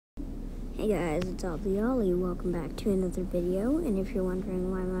Hey guys, it's Ollie. Welcome back to another video, and if you're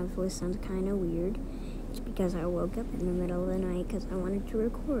wondering why my voice sounds kind of weird, it's because I woke up in the middle of the night because I wanted to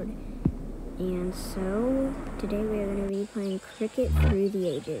record. And so, today we are going to be playing Cricket Through the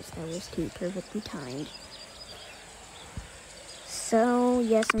Ages. That was too perfectly timed. So,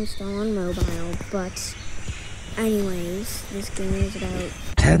 yes, I'm still on mobile, but anyways, this game is about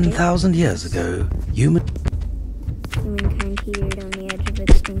 10,000 years ago, humankind teetered on the edge of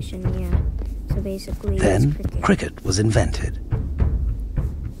extinction, yeah. So basically, then it's cricket was invented.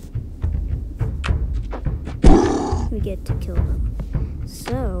 We get to kill them.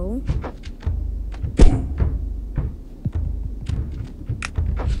 So,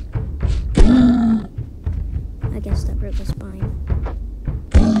 I guess that hurt the spine.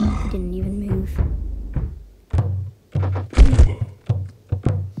 He didn't even move.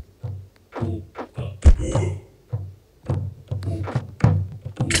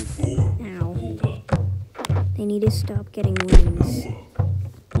 Ow. They need to stop getting wins.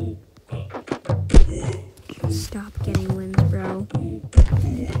 Stop getting wins, bro.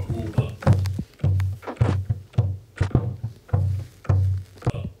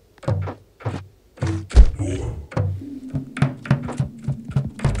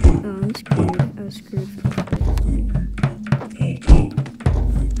 Oh, I'm screwed. I was screwed for the first one.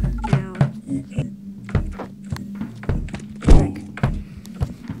 Ow. Frick.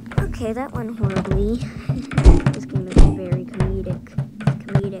 Okay, that went horribly. This game is very comedic.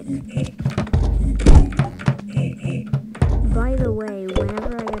 By the way,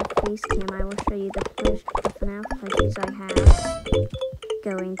 whenever I get a face cam, I will show you the FNAF plushies I have.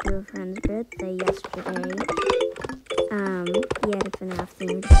 Going to a friend's birthday yesterday. He had a FNAF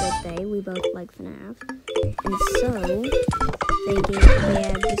themed birthday. We both like FNAF. And so, they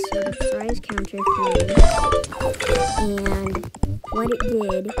had this sort of prize counter for me. And what it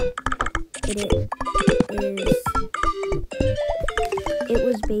did, it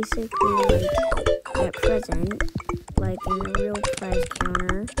was basically like at present, like in a real prize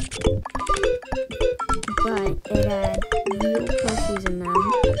counter, but it had real plushies in them,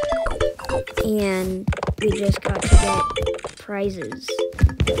 and we just got to get prizes.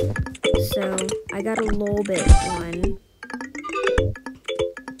 So I got a Lolbit one,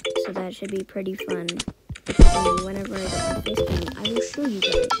 so that should be pretty fun. And whenever I get my face cam, I will show you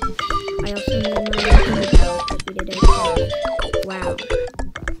guys. I also made my own house that we did ourselves. Wow.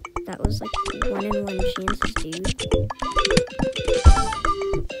 That was like 1 in 1 chances, dude.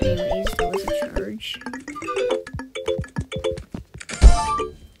 Anyways, that was a charge.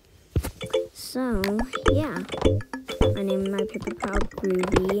 So, yeah. I named my paper pal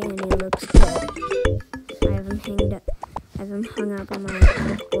Groovy, and he looks good. I have him hung up on my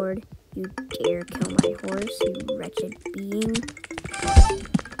board. You dare kill my horse, you wretched being.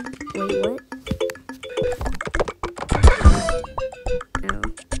 Wait, what?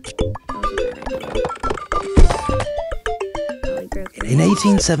 In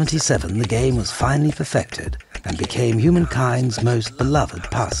 1877, the game was finally perfected and became humankind's most beloved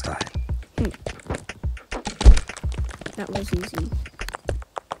pastime. That was easy.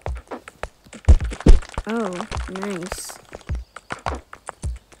 Oh, nice.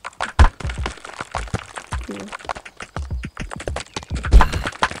 Cool.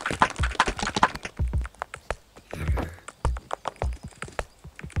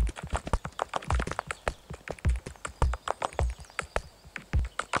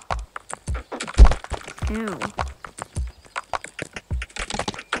 Ow.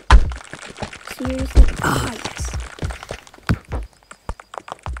 Seriously? Oh, yes.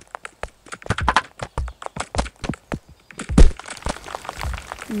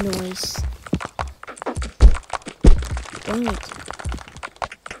 Nice. Dang it.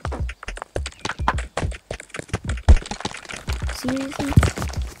 Seriously?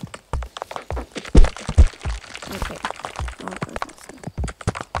 Okay. I'll go this way.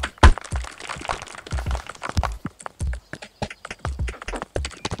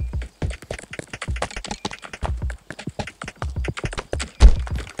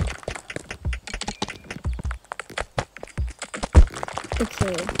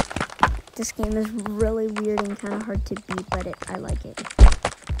 Okay, this game is really weird and kind of hard to beat, but I like it.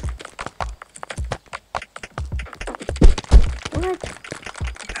 What?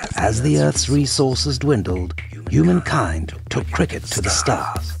 As the Earth's resources dwindled, humankind took cricket to the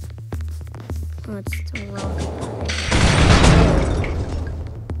stars. Oh, it's still wrong.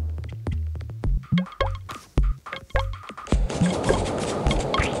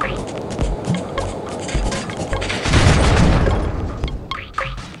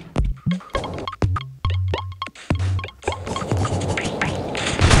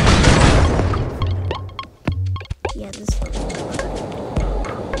 this level.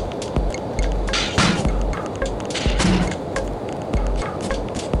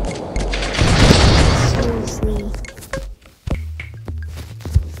 Seriously.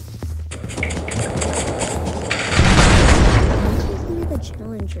 The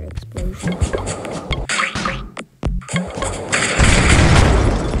Challenger explosion.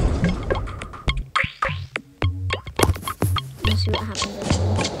 Let's see what happens.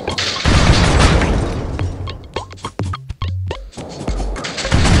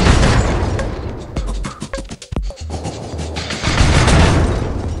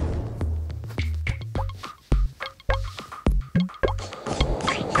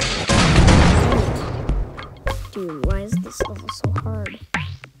 Dude, why is this level so hard?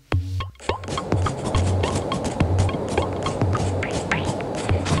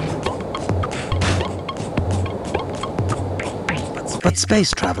 But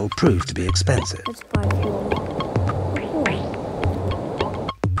space travel proved to be expensive. Let's buy fuel.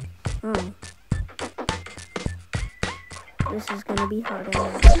 Oh. This is gonna be harder.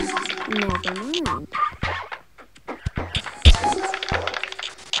 Never mind.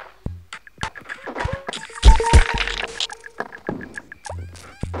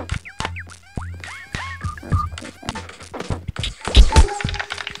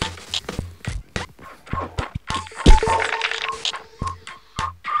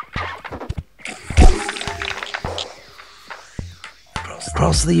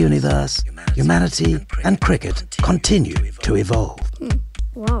 Across the universe, humanity and cricket continue to evolve.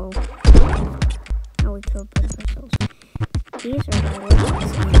 Whoa. Oh, we killed both ourselves. These are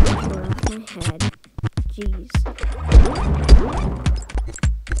violations and we're off my head. Jeez.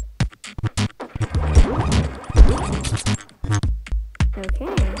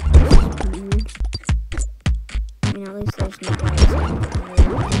 Okay. I mean, at least there's no guys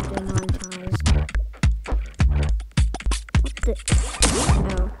demonetized. What the?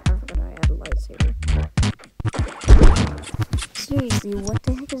 Oh, I forgot I had a lightsaber. Seriously, what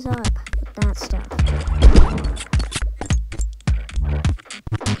the heck is up with that stuff?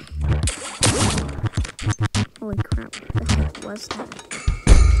 Holy crap, what the heck was that?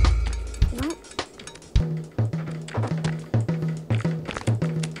 What?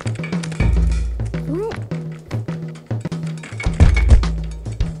 What?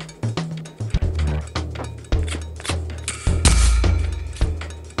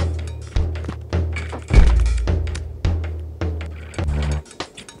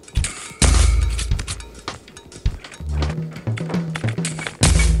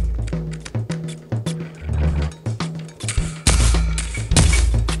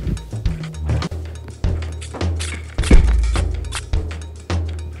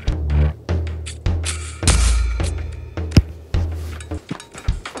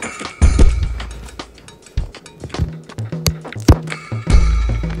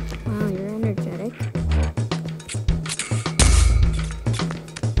 Wow, you're energetic.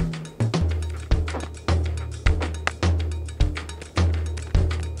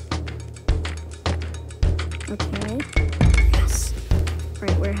 Okay. Yes.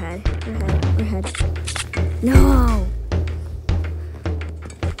 Right, we're ahead. We're ahead. No!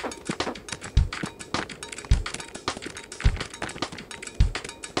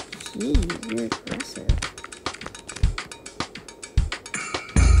 Jeez, you're aggressive.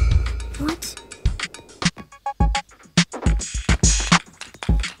 What?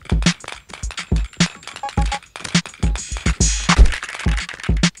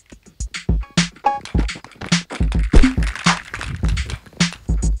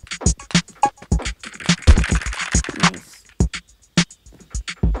 Nice.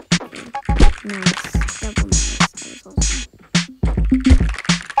 Nice. Double nice. That was awesome.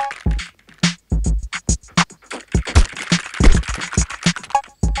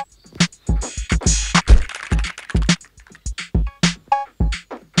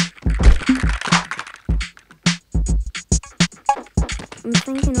 I'm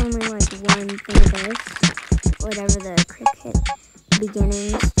thinking only like one thing of this, whatever the cricket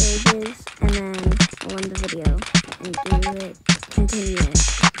beginning stage is, and then I'll end the video and do it, continue it.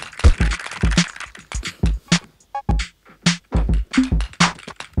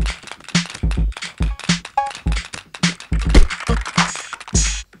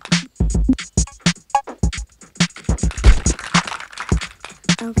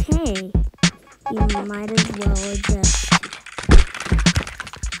 Okay, you might as well just,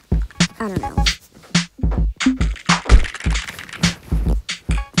 I don't know.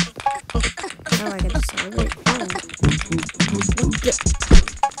 Oh, I gotta celebrate.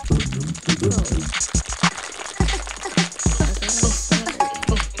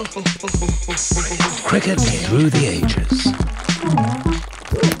 Oh. Cricket through the ages.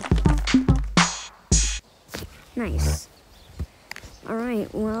 Nice.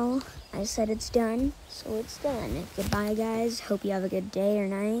 Alright, well, I said it's done, so it's done. Goodbye, guys. Hope you have a good day or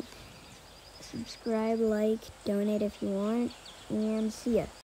night. Subscribe, like, donate if you want, and see ya.